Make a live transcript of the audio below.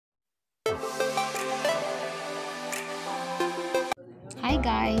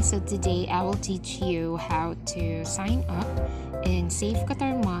guys, so today I will teach you how to sign up in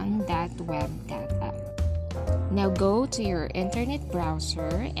safecatarman.web.app. Now go to your internet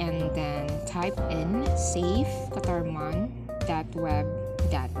browser and then type in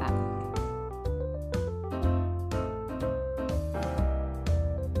safecatarman.web.app.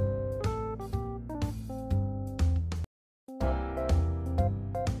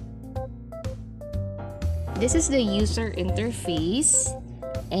 This is the user interface,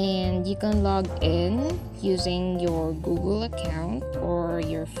 and you can log in using your Google account or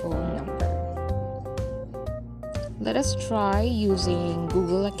your phone number. Let us try using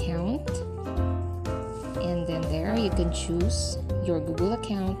Google account, and then there you can choose your Google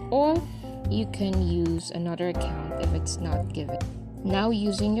account, or you can use another account if it's not given. Now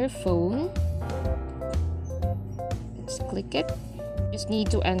using your phone, let's click it. Just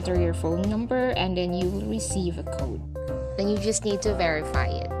need to enter your phone number and then you will receive a code. Then you just need to verify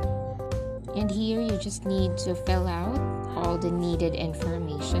it. And here you just need to fill out all the needed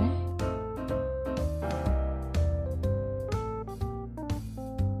information.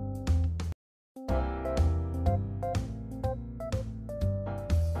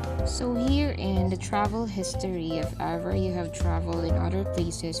 So here in the travel history, if ever you have traveled in other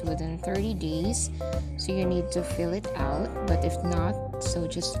places within 30 days, so you need to fill it out, but if not, so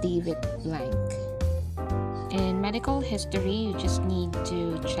just leave it blank. In medical history, you just need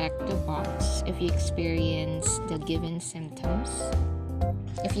to check the box if you experience the given symptoms.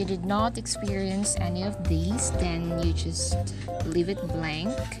 If you did not experience any of these, then you just leave it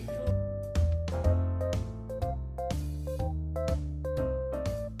blank.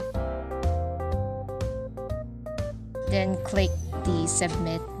 Then click the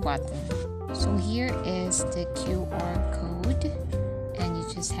submit button. So here is the QR code, and you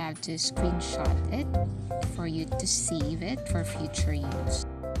just have to screenshot it for you to save it for future use.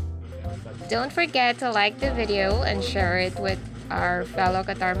 Don't forget to like the video and share it with our fellow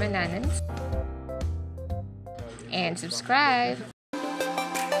Catarmananans. And subscribe.